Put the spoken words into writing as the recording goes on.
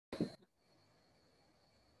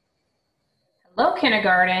Hello,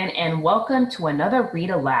 kindergarten, and welcome to another Read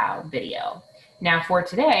Aloud video. Now for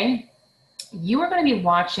today, you are going to be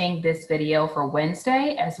watching this video for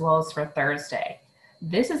Wednesday as well as for Thursday.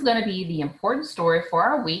 This is going to be the important story for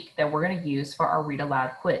our week that we're going to use for our Read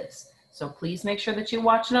Aloud quiz. So please make sure that you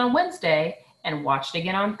watch it on Wednesday and watch it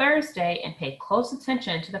again on Thursday and pay close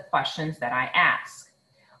attention to the questions that I ask.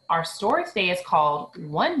 Our story today is called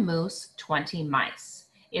One Moose, 20 Mice.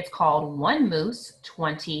 It's called One Moose,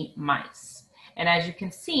 20 Mice. And as you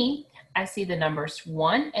can see, I see the numbers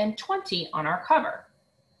 1 and 20 on our cover.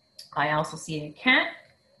 I also see a cat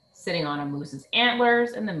sitting on a moose's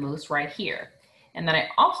antlers and the moose right here. And then I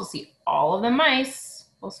also see all of the mice,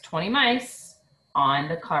 those 20 mice, on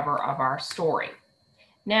the cover of our story.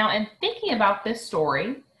 Now, in thinking about this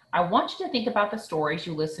story, I want you to think about the stories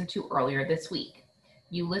you listened to earlier this week.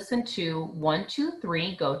 You listened to 1, 2,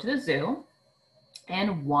 3, Go to the Zoo,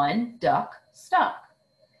 and 1 Duck Stuck.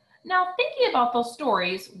 Now, thinking about those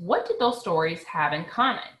stories, what did those stories have in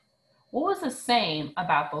common? What was the same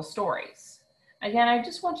about those stories? Again, I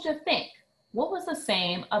just want you to think, what was the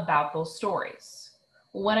same about those stories?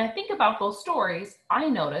 When I think about those stories, I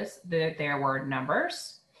notice that there were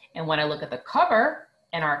numbers. And when I look at the cover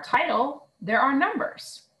and our title, there are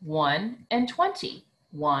numbers, 1 and 20,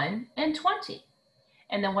 1 and 20.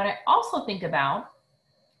 And then when I also think about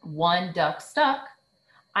 1 Duck Stuck,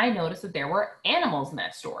 I noticed that there were animals in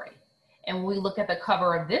that story. And when we look at the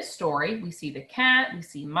cover of this story, we see the cat, we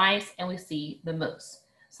see mice, and we see the moose.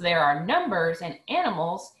 So there are numbers and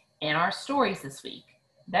animals in our stories this week.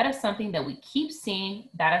 That is something that we keep seeing.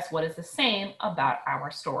 That is what is the same about our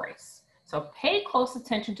stories. So pay close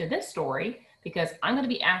attention to this story because I'm going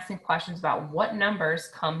to be asking questions about what numbers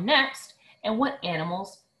come next and what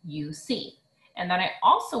animals you see. And then I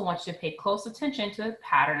also want you to pay close attention to the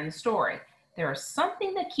pattern in the story. There is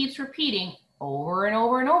something that keeps repeating over and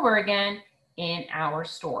over and over again in our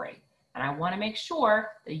story. And I want to make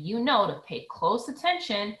sure that you know to pay close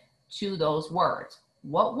attention to those words.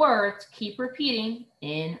 What words keep repeating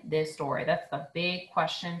in this story? That's the big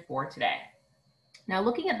question for today. Now,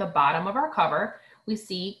 looking at the bottom of our cover, we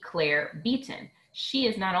see Claire Beaton. She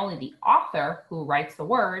is not only the author who writes the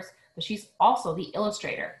words, but she's also the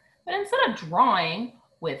illustrator. But instead of drawing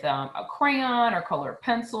with a crayon or colored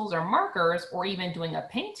pencils or markers or even doing a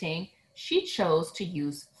painting, she chose to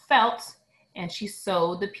use felt and she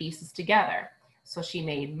sewed the pieces together. So she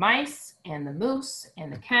made mice and the moose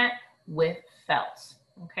and the cat with felt.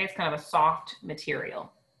 Okay, it's kind of a soft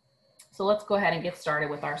material. So let's go ahead and get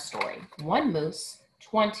started with our story. 1 moose,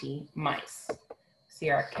 20 mice.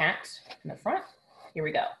 See our cat in the front? Here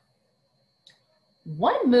we go.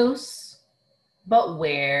 1 moose, but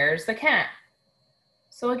where's the cat?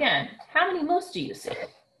 So again, how many moose do you see?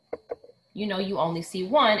 You know you only see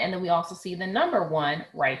 1, and then we also see the number 1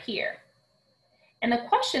 right here. And the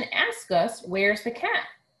question asks us, where's the cat?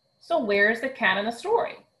 So where's the cat in the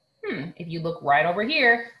story? If you look right over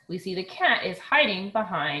here, we see the cat is hiding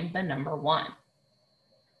behind the number 1.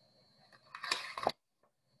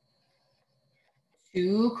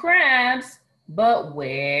 2 crabs, but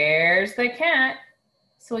where's the cat?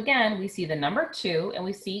 So again, we see the number 2 and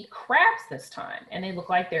we see crabs this time, and they look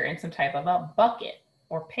like they're in some type of a bucket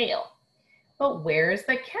or pail. But where is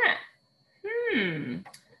the cat? If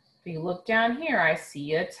you look down here, I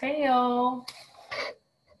see a tail.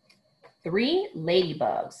 3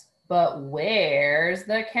 ladybugs, but where's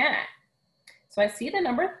the cat? So I see the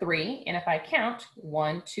number 3, and if I count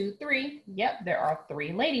 1, 2, 3, yep, there are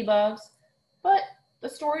 3 ladybugs, but the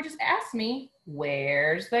story just asked me,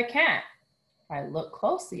 where's the cat? If I look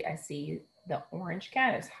closely, I see the orange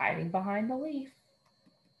cat is hiding behind the leaf.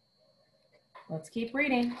 Let's keep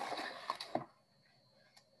reading.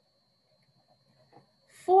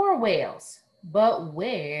 4 whales, but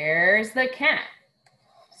where's the cat?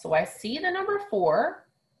 So I see the number 4,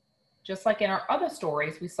 just like in our other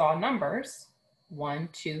stories, we saw numbers, 1,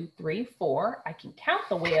 2, 3, 4. I can count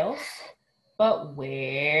the whales, but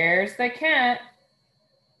where's the cat?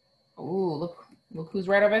 Ooh, look who's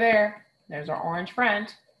right over there. There's our orange friend.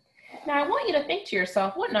 Now I want you to think to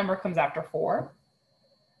yourself, what number comes after 4?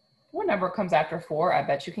 What number comes after 4? I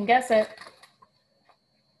bet you can guess it.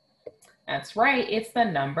 That's right, it's the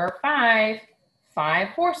number 5. 5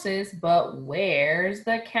 horses, but where's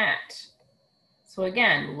the cat? So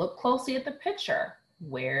again, look closely at the picture.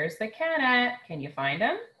 Where's the cat at? Can you find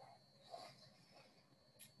him?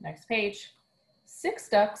 Next page. 6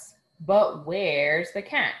 ducks, but where's the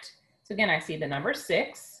cat? So again, I see the number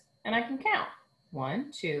 6, and I can count.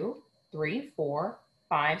 1, 2, 3, 4,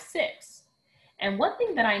 5, 6. And one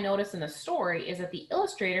thing that I noticed in the story is that the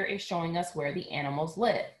illustrator is showing us where the animals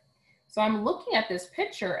live. So I'm looking at this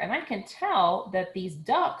picture and I can tell that these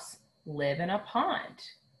ducks live in a pond.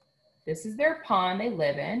 This is their pond they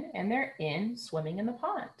live in, and they're swimming in the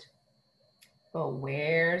pond. But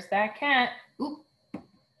where's that cat? Oop,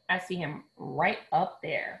 I see him right up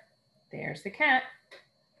there. There's the cat.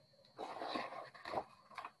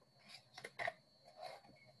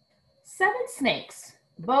 Seven snakes,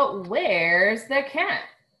 but where's the cat?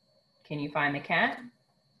 Can you find the cat?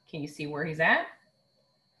 Can you see where he's at?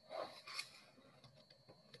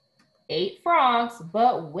 8 frogs,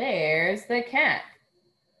 but where's the cat?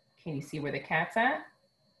 Can you see where the cat's at?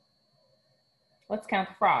 Let's count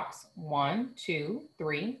the frogs. 1, 2,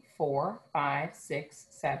 3, 4, 5, 6,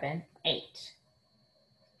 7, 8.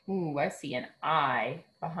 Ooh, I see an I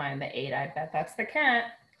behind the 8. I bet that's the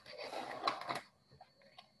cat.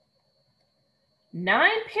 9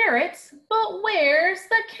 parrots, but where's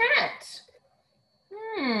the cat?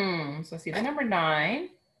 So see the number 9.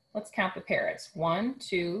 Let's count the parrots. 1,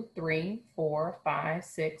 2, 3, 4, 5,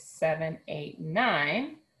 6, 7, 8,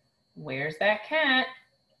 9. Where's that cat?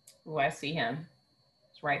 Oh, I see him.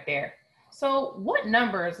 It's right there. So what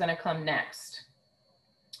number is going to come next?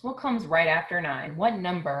 What comes right after 9? What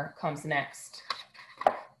number comes next?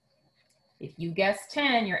 If you guessed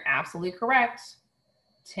 10, you're absolutely correct.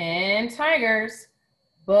 10 tigers,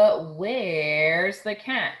 but where's the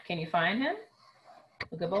cat? Can you find him?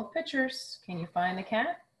 Look at both pictures. Can you find the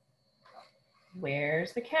cat?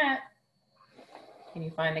 Where's the cat? Can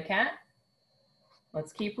you find the cat?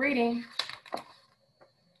 Let's keep reading.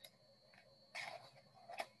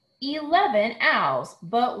 11 owls,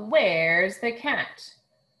 but where's the cat?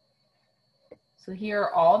 So here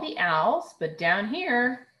are all the owls, but down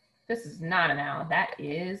here, this is not an owl, that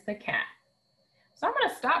is the cat. So I'm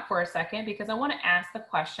gonna stop for a second because I wanna ask the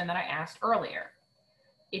question that I asked earlier.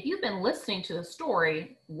 If you've been listening to the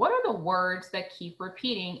story, what are the words that keep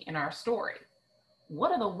repeating in our story?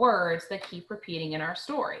 What are the words that keep repeating in our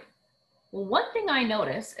story? Well, one thing I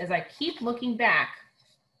notice as I keep looking back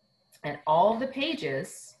at all of the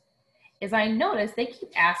pages is I notice they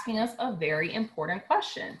keep asking us a very important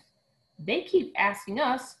question. They keep asking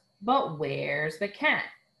us, but where's the cat?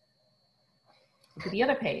 Look at the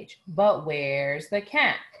other page, but where's the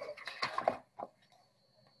cat?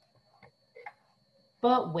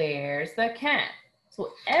 But where's the cat?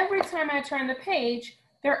 So every time I turn the page,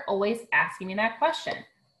 they're always asking me that question,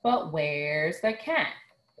 but where's the cat?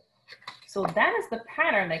 So that is the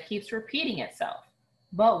pattern that keeps repeating itself.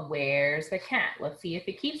 But where's the cat? Let's see if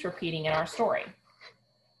it keeps repeating in our story.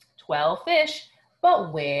 12 fish,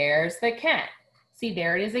 but where's the cat? See,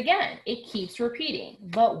 there it is again. It keeps repeating,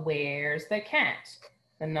 but where's the cat?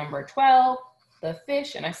 The number 12, the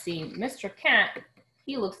fish, and I see Mr. Cat,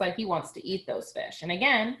 he looks like he wants to eat those fish. And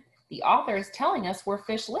again, the author is telling us where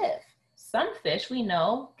fish live. Some fish we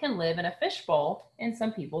know can live in a fishbowl in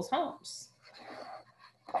some people's homes.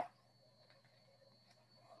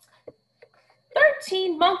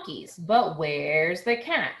 13 monkeys, but where's the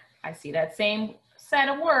cat? I see that same set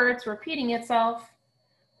of words repeating itself.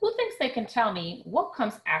 Who thinks they can tell me what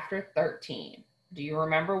comes after 13? Do you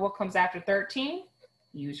remember what comes after 13?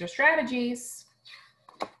 Use your strategies.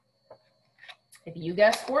 If you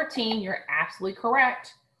guessed 14, you're absolutely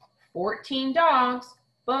correct. 14 dogs,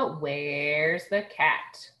 but where's the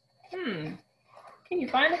cat? Can you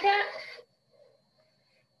find the cat?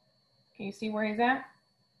 Can you see where he's at?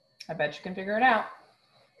 I bet you can figure it out.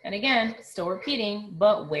 And again, still repeating,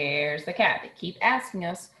 but where's the cat? They keep asking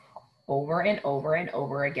us over and over and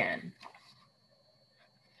over again.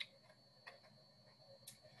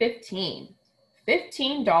 15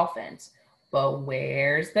 dolphins, but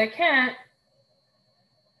where's the cat?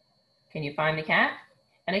 Can you find the cat?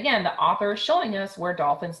 And again, the author is showing us where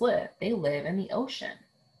dolphins live. They live in the ocean.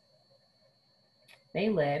 They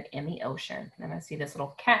live in the ocean. And I see this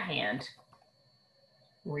little cat hand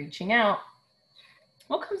reaching out.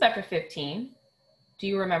 What comes after 15? Do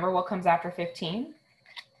you remember what comes after 15?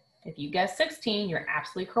 If you guessed 16, you're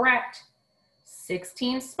absolutely correct.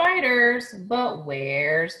 16 spiders, but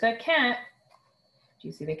where's the cat? Do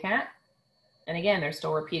you see the cat? And again, they're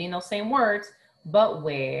still repeating those same words, but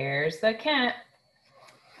where's the cat?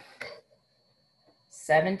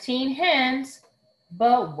 17 hens,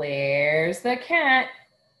 but where's the cat?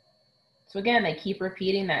 So again, they keep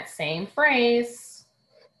repeating that same phrase,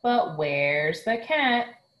 but where's the cat?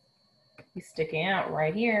 He's sticking out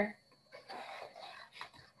right here.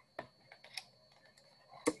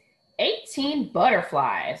 18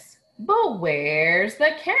 butterflies, but where's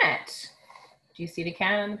the cat? Do you see the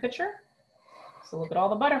cat in the picture? So look at all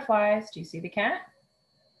the butterflies. Do you see the cat?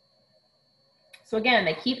 So again,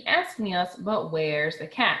 they keep asking us, but where's the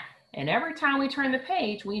cat? And every time we turn the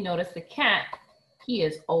page, we notice the cat, he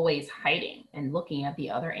is always hiding and looking at the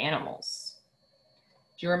other animals.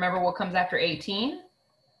 Do you remember what comes after 18?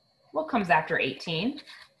 What comes after 18?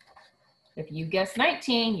 If you guessed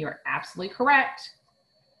 19, you're absolutely correct.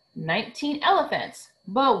 19 elephants,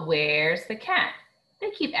 but where's the cat?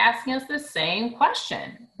 They keep asking us the same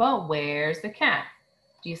question, but where's the cat?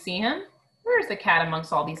 Do you see him? Where's the cat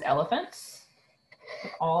amongst all these elephants?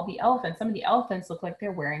 All the elephants, some of the elephants look like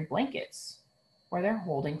they're wearing blankets or they're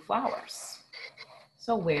holding flowers.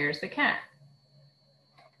 So where's the cat?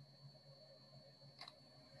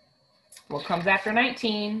 What comes after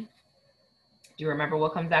 19? Do you remember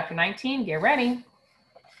what comes after 19? Get ready.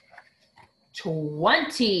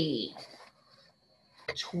 20.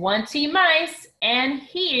 20 mice, and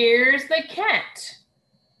here's the cat.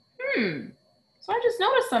 So I just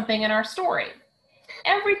noticed something in our story.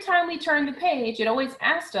 Every time we turned the page, it always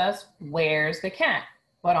asked us, where's the cat?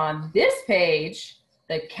 But on this page,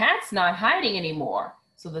 the cat's not hiding anymore.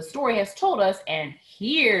 So the story has told us, and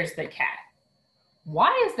here's the cat.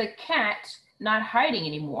 Why is the cat not hiding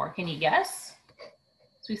anymore? Can you guess?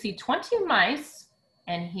 So we see 20 mice,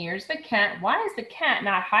 and here's the cat. Why is the cat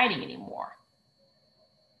not hiding anymore?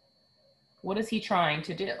 What is he trying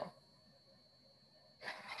to do?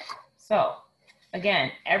 So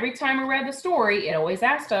again, every time we read the story, it always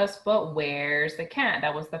asked us, but where's the cat?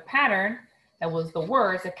 That was the pattern. That was the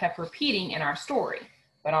words that kept repeating in our story.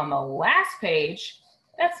 But on the last page,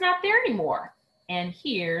 that's not there anymore. And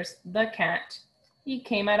here's the cat. He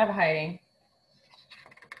came out of hiding.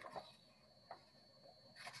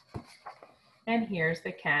 And here's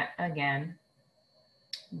the cat again.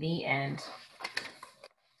 The end.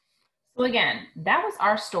 So again, that was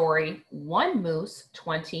our story, 1 moose,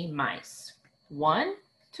 20 mice. 1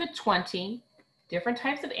 to 20 different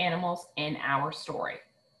types of animals in our story.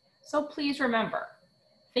 So please remember,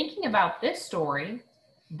 thinking about this story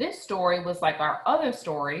was like our other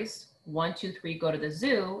stories, 1, 2, 3, go to the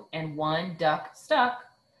zoo, and 1 duck stuck,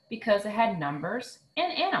 because it had numbers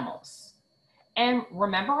and animals. And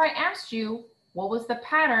remember I asked you, what was the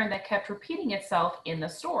pattern that kept repeating itself in the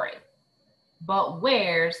story? But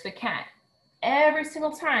where's the cat? Every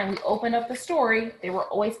single time we opened up the story, they were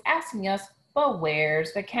always asking us, but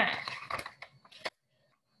where's the cat?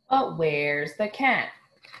 But where's the cat?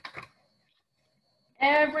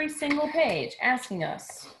 Every single page asking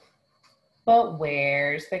us, but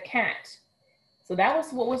where's the cat? So that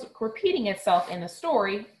was what was repeating itself in the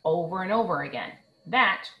story over and over again.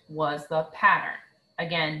 That was the pattern.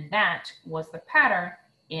 Again, that was the pattern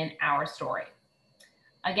in our story.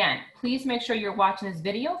 Again, please make sure you're watching this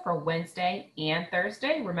video for Wednesday and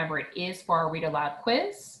Thursday. Remember, it is for our Read Aloud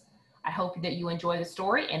quiz. I hope that you enjoy the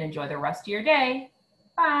story and enjoy the rest of your day.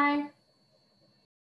 Bye.